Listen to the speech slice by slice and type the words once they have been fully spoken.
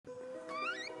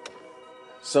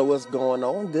So what's going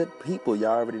on, good people?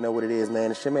 Y'all already know what it is, man.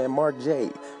 It's your man Mark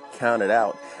J. Count it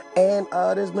out. And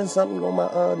there's been something on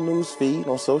my news feed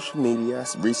on social media.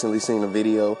 I recently seen a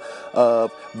video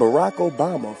of Barack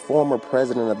Obama, former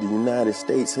president of the United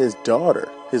States, his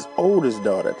daughter, his oldest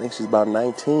daughter, I think she's about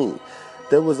 19.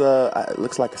 There was it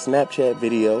looks like a Snapchat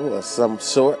video of some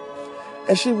sort.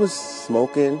 And she was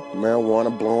smoking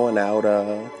marijuana, blowing out,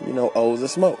 O's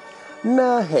of smoke.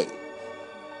 Nah, hey.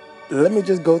 Let me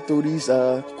just go through these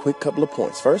quick couple of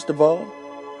points. First of all,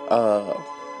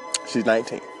 she's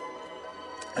 19.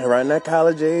 And around that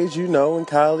college age, in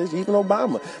college, even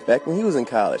Obama, back when he was in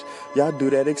college, y'all do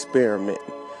that experiment,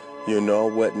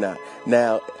 whatnot.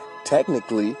 Now,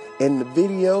 technically, in the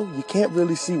video, you can't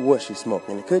really see what she's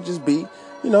smoking. It could just be,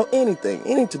 anything,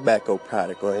 any tobacco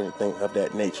product or anything of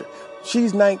that nature.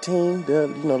 She's 19, the,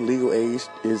 legal age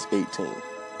is 18.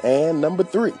 And number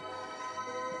 3.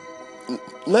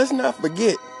 Let's not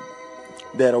forget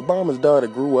that Obama's daughter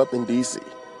grew up in D.C.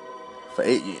 for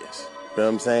 8 years. You know what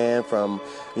I'm saying? From,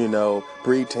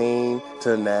 preteen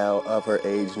to now of her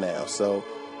age now. So,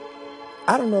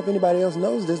 I don't know if anybody else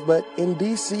knows this, but in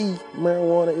D.C.,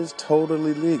 marijuana is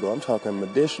totally legal. I'm talking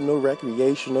medicinal,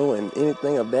 recreational, and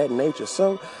anything of that nature.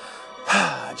 So,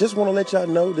 I just want to let y'all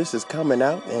know this is coming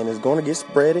out and it's going to get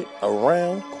spreaded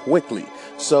around quickly.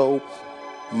 So,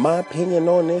 my opinion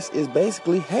on this is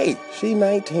basically, hey, she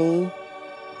 19,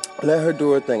 let her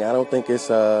do her thing. I don't think it's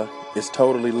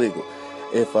totally legal.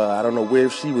 If I don't know where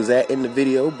she was at in the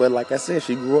video, but like I said,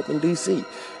 she grew up in D.C.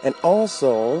 And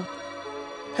also,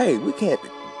 hey, we can't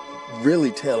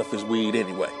really tell if it's weed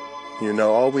anyway.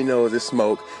 All we know is it's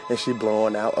smoke and she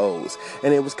blowing out O's.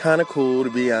 And it was kind of cool,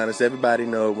 to be honest. Everybody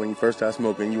know when you first start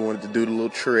smoking, you wanted to do the little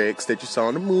tricks that you saw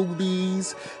in the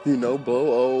movies, blow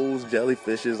O's,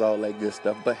 jellyfishes, all that good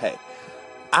stuff. But hey,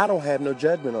 I don't have no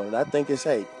judgment on it. I think it's,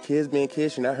 hey, kids being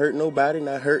kids, she's not hurting nobody,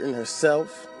 not hurting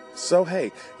herself. So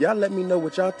hey, y'all let me know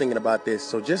what y'all thinking about this.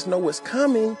 So just know what's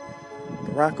coming.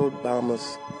 Barack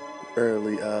Obama's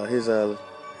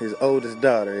his oldest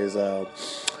daughter is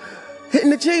hitting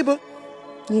the chiba.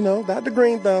 Got the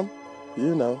green thumb,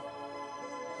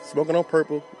 smoking on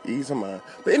purple, ease of mind.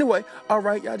 But anyway, all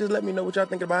right, y'all just let me know what y'all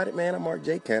think about it, man. I'm Mark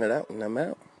J. Count it out, and I'm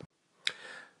out.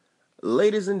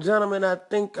 Ladies and gentlemen, I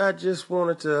think I just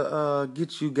wanted to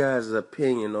get you guys'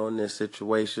 opinion on this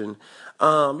situation.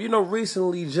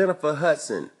 Recently, Jennifer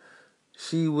Hudson,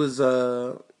 she was,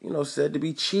 said to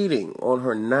be cheating on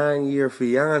her 9-year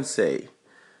fiance.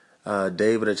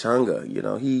 David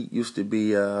Achanga, he used to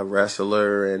be a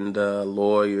wrestler and a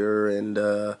lawyer, and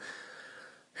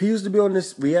he used to be on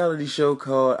this reality show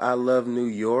called I Love New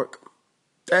York.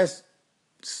 That's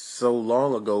so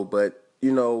long ago, but,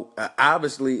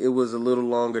 obviously it was a little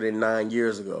longer than 9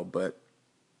 years ago. But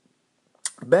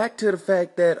back to the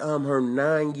fact that her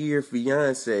 9-year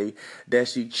fiance that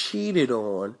she cheated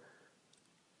on,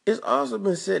 it's also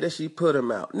been said that she put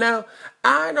him out. Now,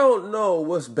 I don't know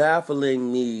what's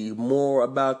baffling me more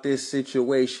about this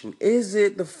situation. Is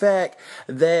it the fact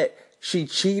that she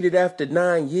cheated after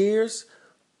 9 years?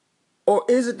 Or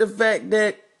is it the fact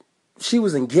that she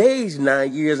was engaged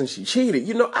 9 years and she cheated?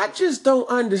 I just don't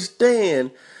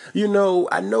understand.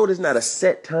 I know there's not a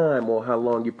set time on how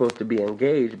long you're supposed to be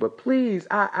engaged, but please,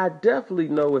 I definitely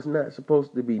know it's not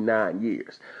supposed to be 9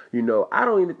 years. I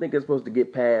don't even think it's supposed to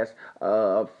get past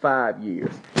 5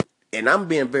 years. And I'm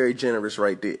being very generous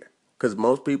right there, because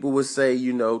most people would say,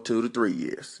 2 to 3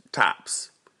 years,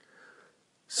 tops.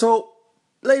 So,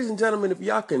 ladies and gentlemen, if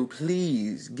y'all can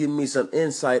please give me some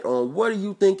insight on what do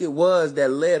you think it was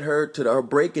that led her to her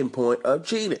breaking point of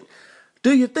cheating?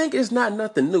 Do you think it's not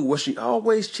nothing new? Was she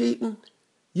always cheating?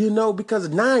 Because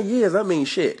 9 years,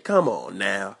 shit, come on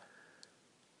now.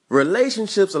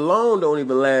 Relationships alone don't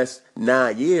even last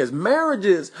 9 years.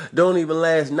 Marriages don't even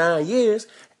last 9 years.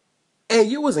 And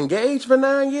you was engaged for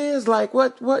 9 years? Like,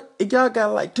 what? Y'all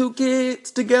got like 2 kids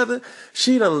together?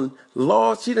 She done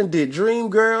did Dream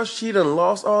Girl. She done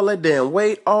lost all that damn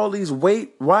weight, all these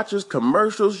Weight Watchers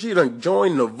commercials. She done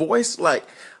joined The Voice. Like,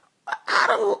 I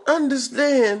don't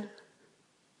understand.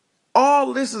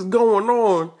 All this is going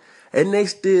on, and they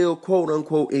still, quote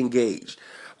unquote, engaged.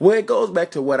 Well, it goes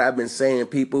back to what I've been saying,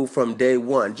 people, from day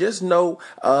one. Just know,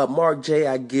 Mark J,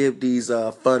 I give these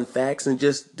fun facts, and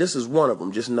this is one of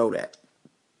them. Just know that.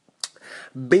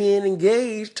 Being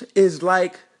engaged is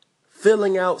like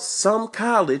filling out some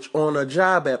college on a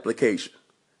job application.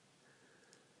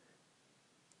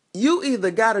 You either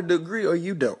got a degree or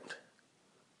you don't.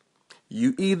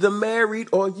 You either married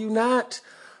or you not.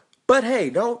 But hey,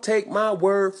 don't take my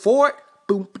word for it.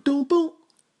 Boom, boom, boom.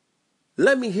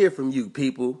 Let me hear from you,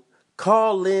 people.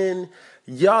 Call in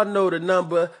Y'all know the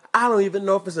number. I don't even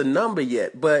know if it's a number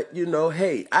yet, but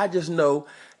hey, I just know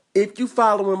if you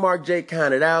following Mark J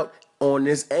Counted Out on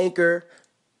this Anchor,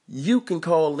 you can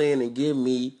call in and give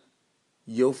me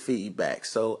your feedback.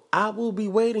 So I will be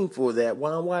waiting for that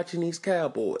while I'm watching these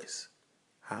Cowboys.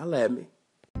 Holla at me.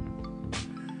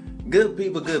 Good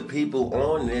people,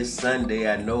 on this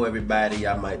Sunday, I know everybody,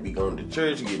 I might be going to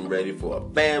church, getting ready for a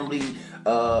family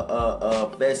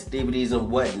festivities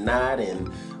and whatnot, and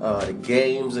the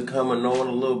games are coming on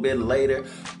a little bit later,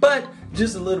 but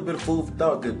just a little bit of food for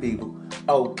thought, good people.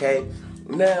 Okay,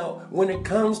 now, when it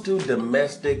comes to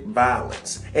domestic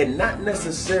violence, and not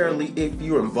necessarily if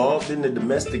you're involved in the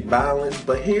domestic violence,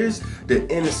 but here's the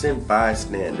innocent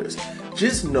bystanders.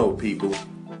 Just know, people,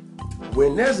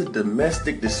 when there's a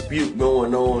domestic dispute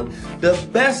going on, the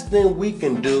best thing we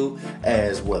can do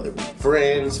as whether it be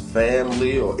friends,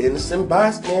 family, or innocent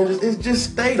bystanders is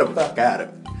just stay the fuck out of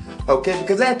it. Okay?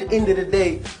 Because at the end of the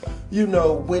day,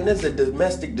 when there's a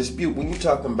domestic dispute, when you're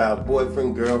talking about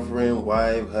boyfriend, girlfriend,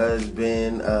 wife,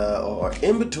 husband, or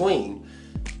in between,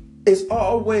 it's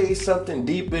always something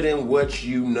deeper than what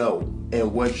you know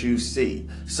and what you see.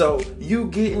 So you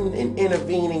getting and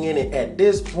intervening in it at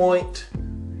this point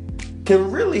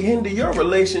can really hinder your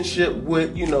relationship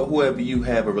with, whoever you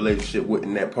have a relationship with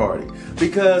in that party.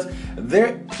 Because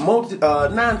they're 9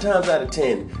 times out of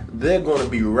 10, they're going to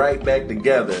be right back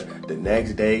together the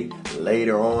next day,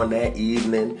 later on that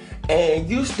evening, and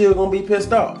you still going to be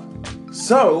pissed off.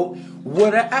 So,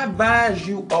 what I advise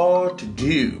you all to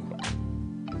do,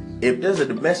 if there's a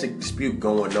domestic dispute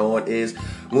going on, is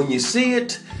when you see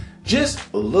it,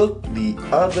 just look the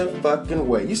other fucking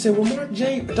way. You say, well, Mark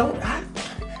J,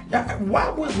 why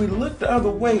would we look the other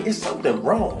way? It's something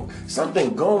wrong.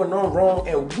 Something going on wrong.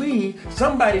 And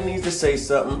somebody needs to say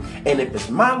something. And if it's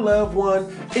my loved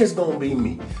one, it's going to be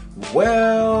me.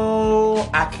 Well,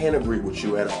 I can't agree with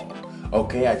you at all.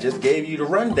 Okay, I just gave you the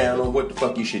rundown on what the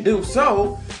fuck you should do.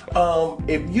 So,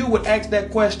 if you would ask that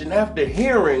question after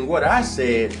hearing what I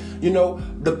said,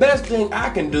 the best thing I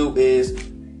can do is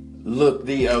look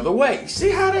the other way. See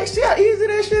how easy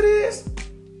that shit is?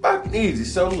 Fucking easy.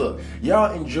 So look,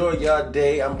 y'all enjoy y'all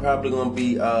day. I'm probably gonna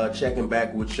be checking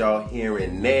back with y'all here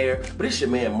and there. But it's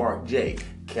your man Mark J.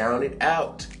 Count it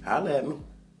out. Holla at me.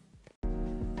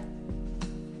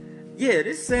 Yeah,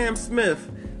 this Sam Smith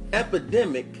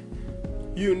epidemic,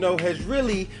 has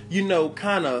really,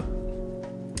 kind of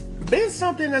been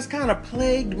something that's kind of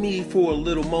plagued me for a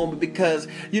little moment because,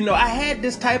 I had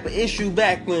this type of issue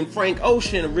back when Frank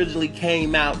Ocean originally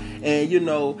came out,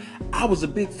 and, I was a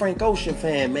big Frank Ocean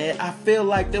fan, man. I feel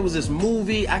like there was this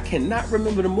movie, I cannot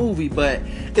remember the movie, but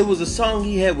it was a song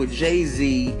he had with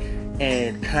Jay-Z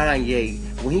and Kanye.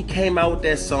 When he came out with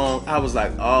that song, I was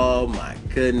like, oh my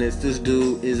goodness, this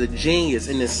dude is a genius.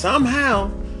 And then somehow,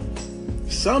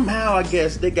 I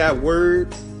guess they got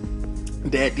word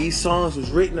that these songs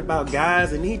was written about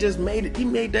guys, and he just made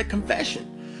that confession,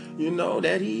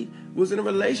 that he was in a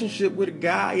relationship with a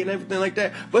guy and everything like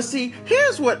that. But see,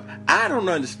 here's what I don't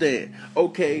understand.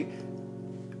 Okay,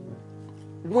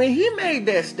 when he made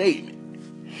that statement,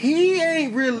 he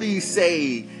ain't really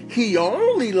say he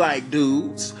only like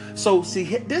dudes. So see,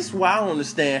 this is why I don't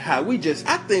understand how I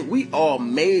think we all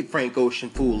made Frank Ocean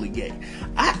fully gay.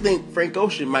 I think Frank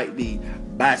Ocean might be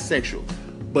bisexual,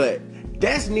 but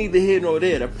that's neither here nor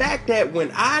there. The fact that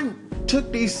when I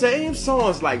took these same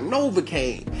songs like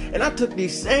Novocaine, and I took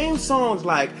these same songs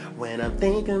like When I'm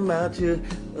Thinking About You,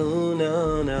 oh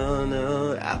no, no,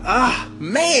 no.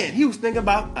 Man, he was thinking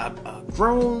about a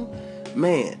grown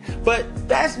man. But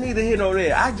that's neither here nor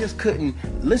there. I just couldn't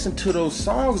listen to those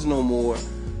songs no more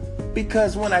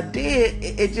because when I did,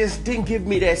 it just didn't give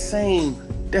me that same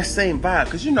vibe.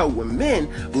 Because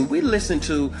when we listen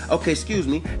to,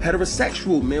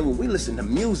 heterosexual men, when we listen to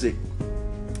music,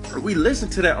 we listen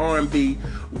to that R&B,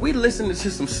 we listen to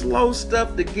some slow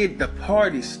stuff to get the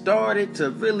party started, to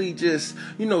really just,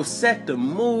 set the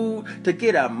mood, to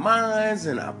get our minds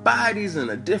and our bodies in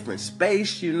a different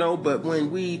space, but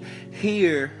when we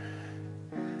hear,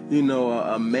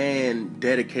 a man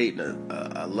dedicating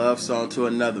a love song to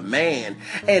another man,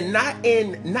 and not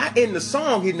in the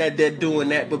song he's not there doing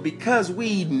that, but because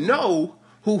we know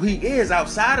who he is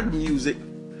outside of the music,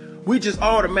 we just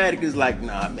automatically is like,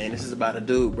 nah, man, this is about a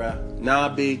dude, bro. Nah,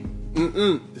 B,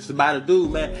 this is about a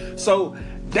dude, man. So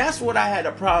that's what I had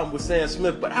a problem with Sam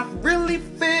Smith, but I really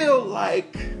feel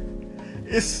like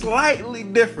it's slightly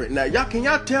different. Now, can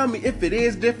y'all tell me if it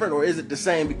is different or is it the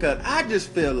same? Because I just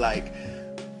feel like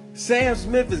Sam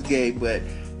Smith is gay, but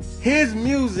his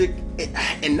music,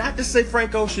 and not to say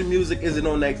Frank Ocean music isn't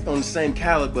on the same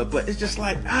caliber, but it's just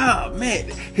like, man,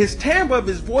 his timbre of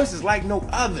his voice is like no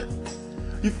other.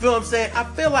 You feel what I'm saying? I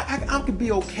feel like I could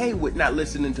be okay with not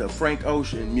listening to Frank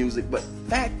Ocean music, but the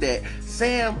fact that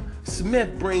Sam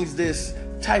Smith brings this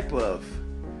type of,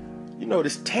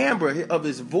 this timbre of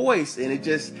his voice, and it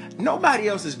just, nobody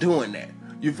else is doing that.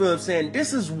 You feel what I'm saying?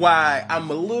 This is why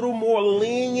I'm a little more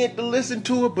lenient to listen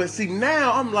to it, but see,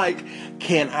 now I'm like,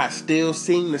 can I still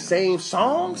sing the same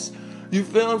songs? You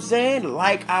feel what I'm saying?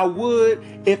 Like I would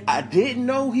if I didn't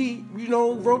know he,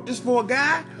 wrote this for a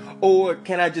guy? Or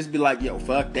can I just be like, yo,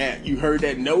 fuck that. You heard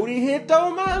that note he hit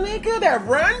though, my nigga? That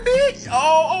run beat?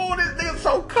 Oh, this nigga's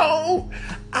so cold.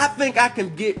 I think I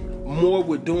can get more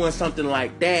with doing something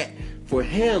like that for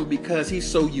him because he's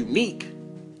so unique.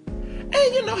 And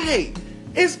hey,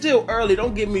 it's still early,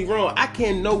 don't get me wrong. I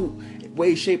can't no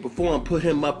way, shape, or form put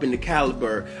him up in the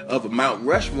caliber of a Mount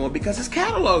Rushmore because his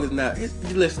catalog is not.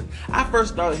 Listen, I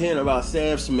first started hearing about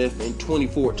Sam Smith in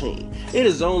 2014. It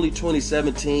is only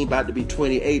 2017, about to be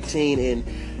 2018, and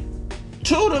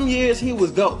 2 of them years he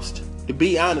was ghost. To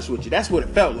be honest with you, that's what it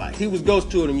felt like. He was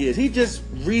ghost 2 of them years. He just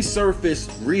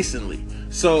resurfaced recently.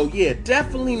 So yeah,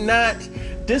 definitely not.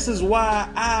 This is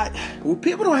why when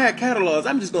people don't have catalogs,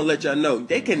 I'm just gonna let y'all know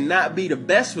they cannot be the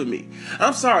best for me.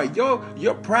 I'm sorry,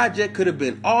 your project could have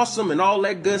been awesome and all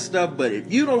that good stuff, but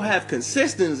if you don't have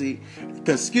consistency,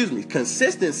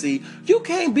 you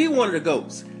can't be one of the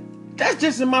GOATs. That's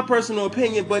just in my personal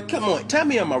opinion, but come on, tell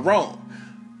me am I wrong?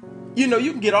 You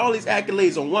can get all these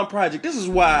accolades on one project. This is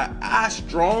why I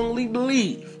strongly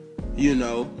believe,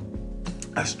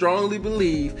 I strongly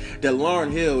believe that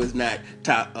Lauryn Hill is not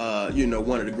top,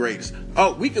 one of the greatest.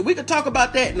 Oh, we could talk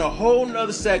about that in a whole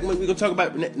nother segment. We can talk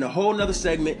about it in a whole nother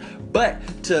segment. But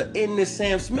to end this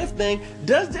Sam Smith thing,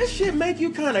 does this shit make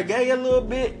you kind of gay a little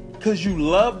bit? Because you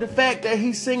love the fact that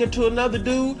he's singing to another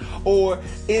dude? Or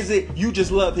is it you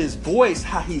just love his voice,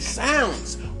 how he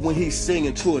sounds when he's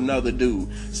singing to another dude?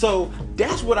 So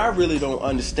that's what I really don't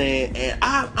understand. And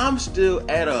I'm still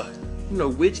at a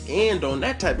which end on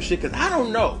that type of shit, because I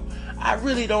don't know. I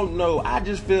really don't know. I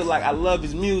just feel like I love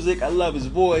his music, I love his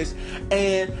voice,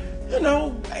 and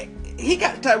he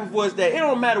got the type of voice that it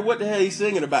don't matter what the hell he's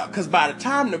singing about, because by the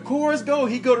time the chorus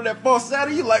he go to that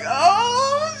falsetto, you like,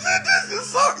 oh shit, this is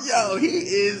so, he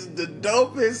is the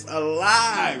dopest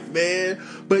alive, man.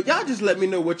 But y'all just let me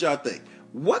know what y'all think.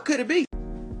 What could it be?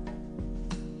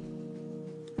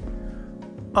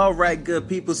 All right, good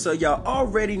people. So y'all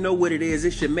already know what it is.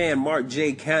 It's your man Mark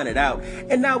J Counted Out.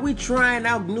 And now we trying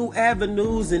out new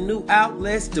avenues and new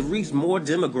outlets to reach more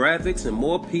demographics and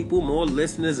more people, more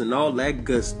listeners and all that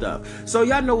good stuff. So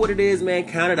y'all know what it is, man.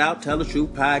 Counted Out, Tell the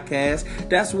Truth podcast.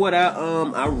 That's what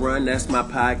I run. That's my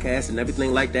podcast and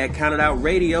everything like that. Counted Out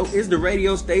Radio is the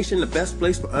radio station, the best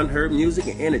place for unheard music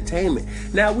and entertainment.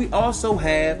 Now we also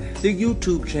have the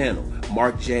YouTube channel,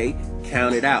 Mark J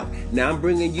Counted Out. Now I'm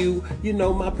bringing you,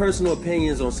 my personal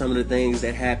opinions on some of the things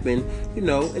that happen, in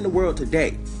the world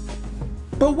today.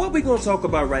 But what we're going to talk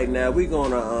about right now, we're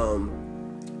going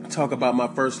to talk about my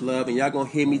first love, and y'all going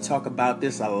to hear me talk about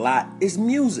this a lot, is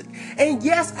music. And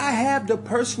yes, I have the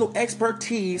personal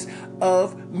expertise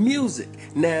of music.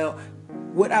 Now,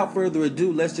 without further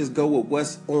ado, let's just go with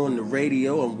what's on the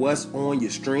radio and what's on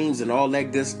your streams and all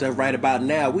that good stuff right about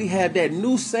now. We have that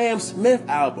new Sam Smith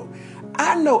album.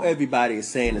 I know everybody is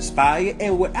saying Inspire,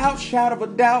 and without shadow of a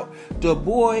doubt, the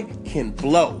boy can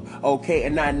blow, okay?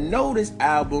 And I know this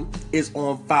album is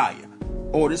on fire,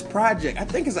 or this project. I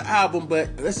think it's an album, but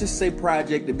let's just say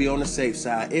project to be on the safe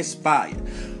side. It's fire.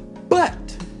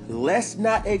 But let's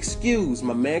not excuse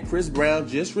my man Chris Brown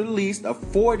just released a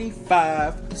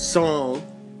 45-song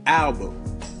album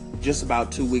just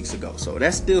about 2 weeks ago. So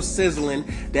that's still sizzling.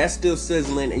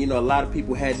 And a lot of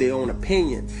people had their own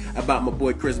opinion about my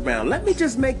boy Chris Brown. Let me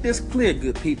just make this clear,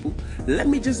 good people. Let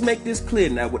me just make this clear.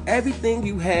 Now, with everything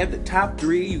you have, the top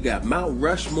 3, you got Mount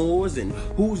Rushmores and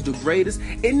who's the greatest.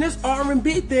 In this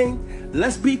R&B thing,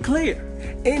 let's be clear.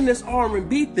 In this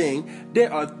R&B thing,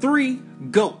 there are 3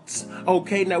 GOATs.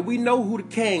 Okay, now we know who the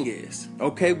king is.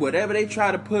 Okay, whatever they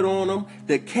try to put on him,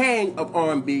 the king of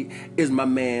R&B is my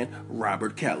man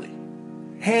Robert Kelly.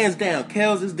 Hands down,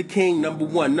 Kells is the king, number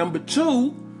 1. Number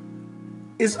 2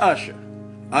 is Usher.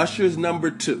 Usher's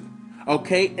number 2.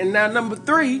 Okay, and now number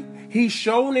 3, he's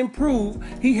shown and proved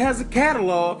he has a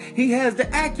catalog, he has the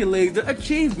accolades, the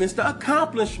achievements, the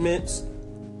accomplishments.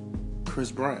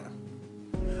 Chris Brown.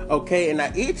 Okay, and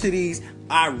now each of these,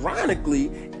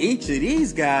 ironically, each of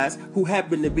these guys who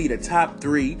happen to be the top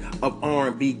 3 of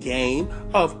R&B game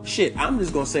of shit, I'm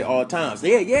just gonna say all times.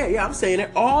 Yeah, I'm saying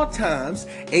it, all times,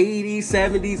 80s,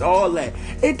 70s, all that.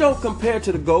 It don't compare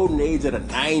to the golden age of the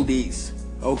 90s.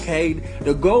 Okay,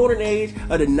 the golden age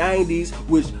of the 90s,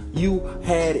 which you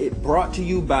had it brought to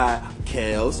you by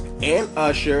Kels and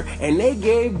Usher, and they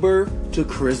gave birth to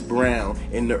Chris Brown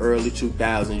in the early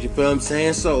 2000s. You feel what I'm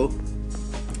saying? So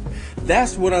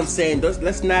that's what I'm saying.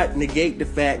 Let's not negate the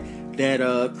fact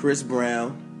that Chris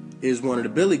Brown is one of the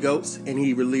Billy Goats, and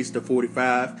he released a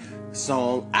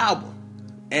 45-song album.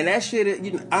 And that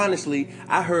shit, honestly,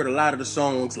 I heard a lot of the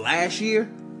songs last year,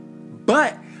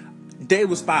 but they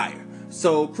was fire.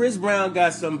 So Chris Brown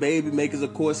got some baby makers.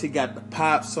 Of course, he got the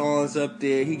pop songs up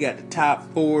there. He got the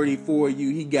top 40 for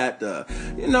you. He got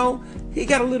he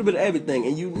got a little bit of everything.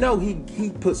 And he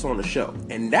puts on a show.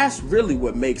 And that's really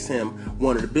what makes him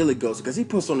one of the Billy Goats, because he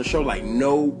puts on a show like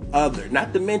no other.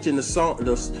 Not to mention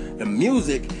the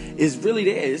music is really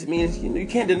there. I mean, you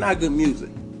can't deny good music.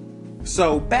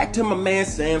 So back to my man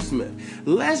Sam Smith.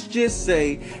 Let's just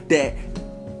say that,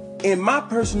 in my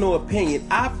personal opinion,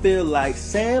 I feel like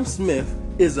Sam Smith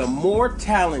is a more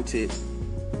talented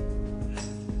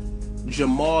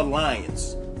Jamal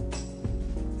Lyons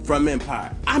from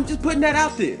Empire. I'm just putting that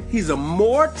out there. He's a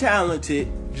more talented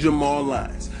Jamal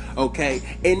Lyons. Okay?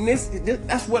 And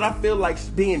that's what I feel like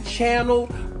being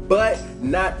channeled, but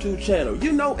not too channeled.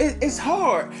 It's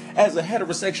hard as a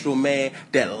heterosexual man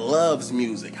that loves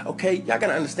music. Okay? Y'all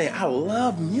gotta understand, I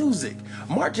love music.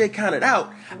 Mark J counted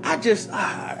out.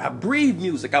 I breathe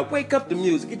music. I wake up to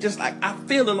music. It's just like I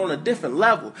feel it on a different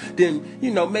level than,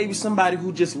 maybe somebody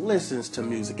who just listens to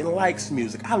music and likes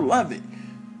music. I love it.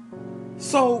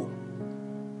 So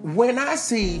when I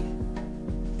see,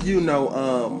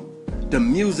 the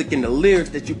music and the lyrics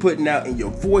that you're putting out, and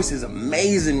your voice is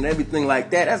amazing and everything like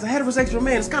that, as a heterosexual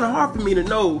man, it's kind of hard for me to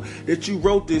know that you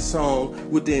wrote this song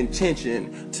with the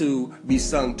intention to be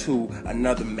sung to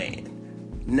another man.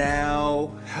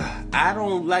 Now, I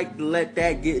don't like to let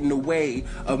that get in the way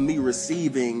of me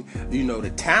receiving,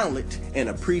 the talent and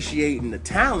appreciating the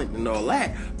talent and all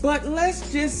that. But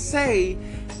let's just say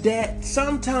that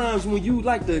sometimes when you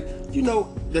like the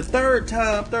third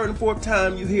and fourth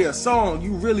time you hear a song,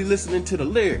 you really listening to the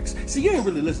lyrics. See, you ain't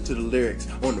really listen to the lyrics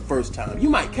on the first time. You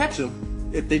might catch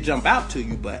them if they jump out to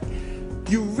you, but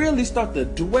you really start to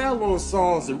dwell on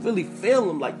songs and really feel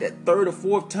them like that third or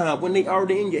fourth time when they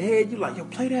already in your head. You're like, yo,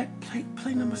 play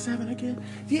number 7 again.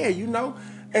 Yeah,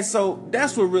 And so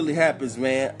that's what really happens,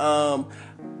 man.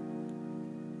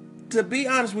 To be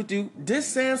honest with you, this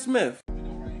Sam Smith.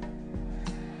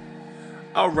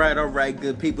 All right,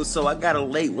 good people. So I got a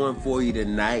late one for you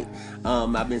tonight.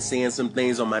 I've been seeing some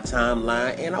things on my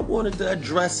timeline, and I wanted to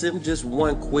address them just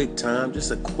one quick time,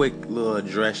 just a quick little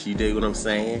address. You dig what I'm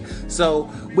saying? So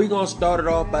we're gonna start it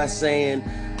off by saying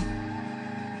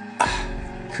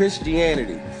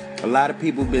Christianity. A lot of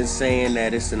people have been saying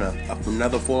that it's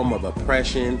another form of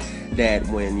oppression. That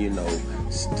when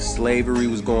slavery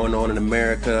was going on in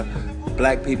America,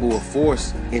 black people were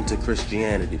forced into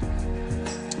Christianity.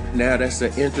 Now, that's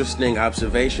an interesting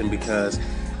observation, because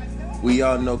we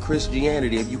all know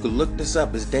Christianity, if you could look this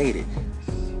up, is dated.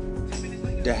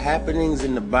 The happenings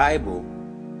in the Bible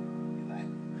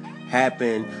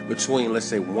happened between, let's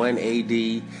say, 1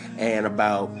 AD and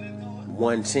about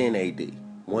 110 AD,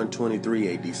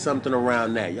 123 AD, something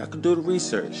around that. Y'all can do the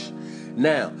research.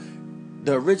 Now,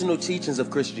 the original teachings of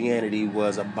Christianity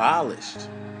was abolished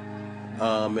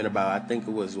in about, I think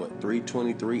it was,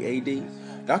 323 AD?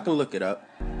 Y'all can look it up.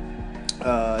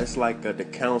 It's like the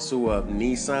Council of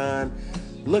Nicaea.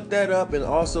 Look that up, and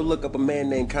also look up a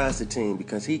man named Constantine,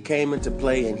 because he came into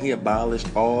play and he abolished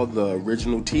all the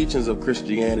original teachings of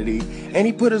Christianity, and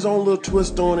he put his own little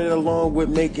twist on it, along with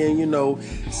making,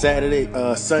 Sunday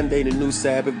the new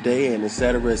Sabbath day, and et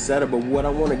cetera, et cetera. But what I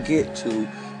want to get to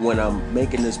when I'm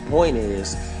making this point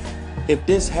is, if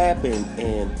this happened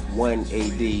in 1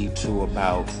 AD to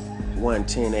about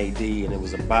 110 AD, and it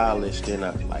was abolished in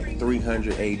like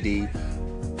 300 AD,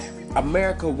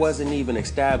 America wasn't even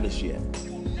established yet.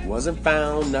 Wasn't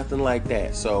found, nothing like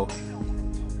that. So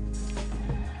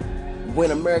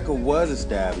when America was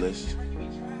established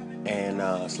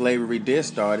and slavery did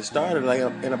start, it started like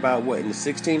in about in the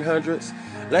 1600s?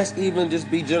 Let's even just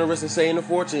be generous and say in the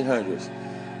 1400s.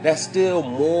 That's still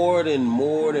more than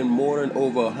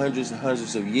over hundreds and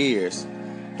hundreds of years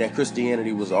that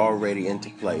Christianity was already into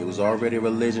play. It was already a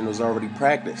religion, it was already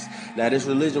practiced. Now, this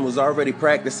religion was already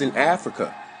practiced in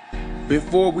Africa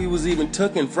before we was even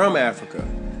taken from Africa.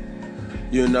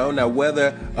 Now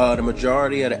whether the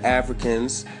majority of the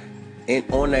Africans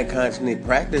on that continent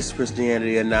practiced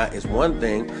Christianity or not is one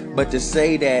thing, but to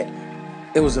say that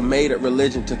it was a made-up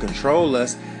religion to control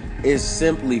us is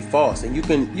simply false. And you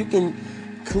can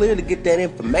clearly get that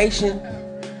information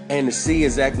and to see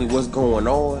exactly what's going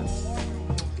on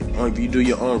if you do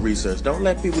your own research. Don't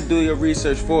let people do your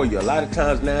research for you. A lot of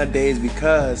times nowadays,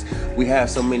 because we have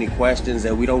so many questions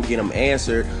and we don't get them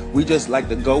answered, we just like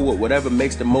to go with whatever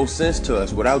makes the most sense to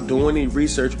us without doing any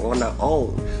research on our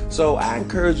own. So I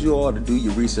encourage you all to do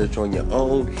your research on your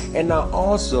own. And I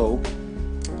also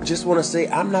just want to say,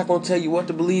 I'm not going to tell you what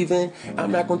to believe in.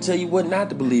 I'm not going to tell you what not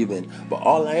to believe in. But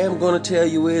all I am going to tell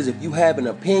you is, if you have an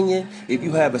opinion, if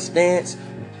you have a stance,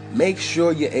 make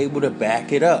sure you're able to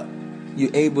back it up.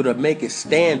 You're able to make it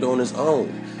stand on its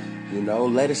own.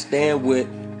 Let it stand with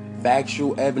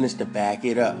factual evidence to back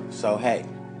it up. So, hey,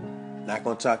 not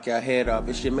going to talk your head off.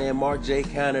 It's your man Mark J.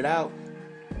 Counted Out,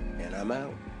 and I'm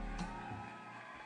out.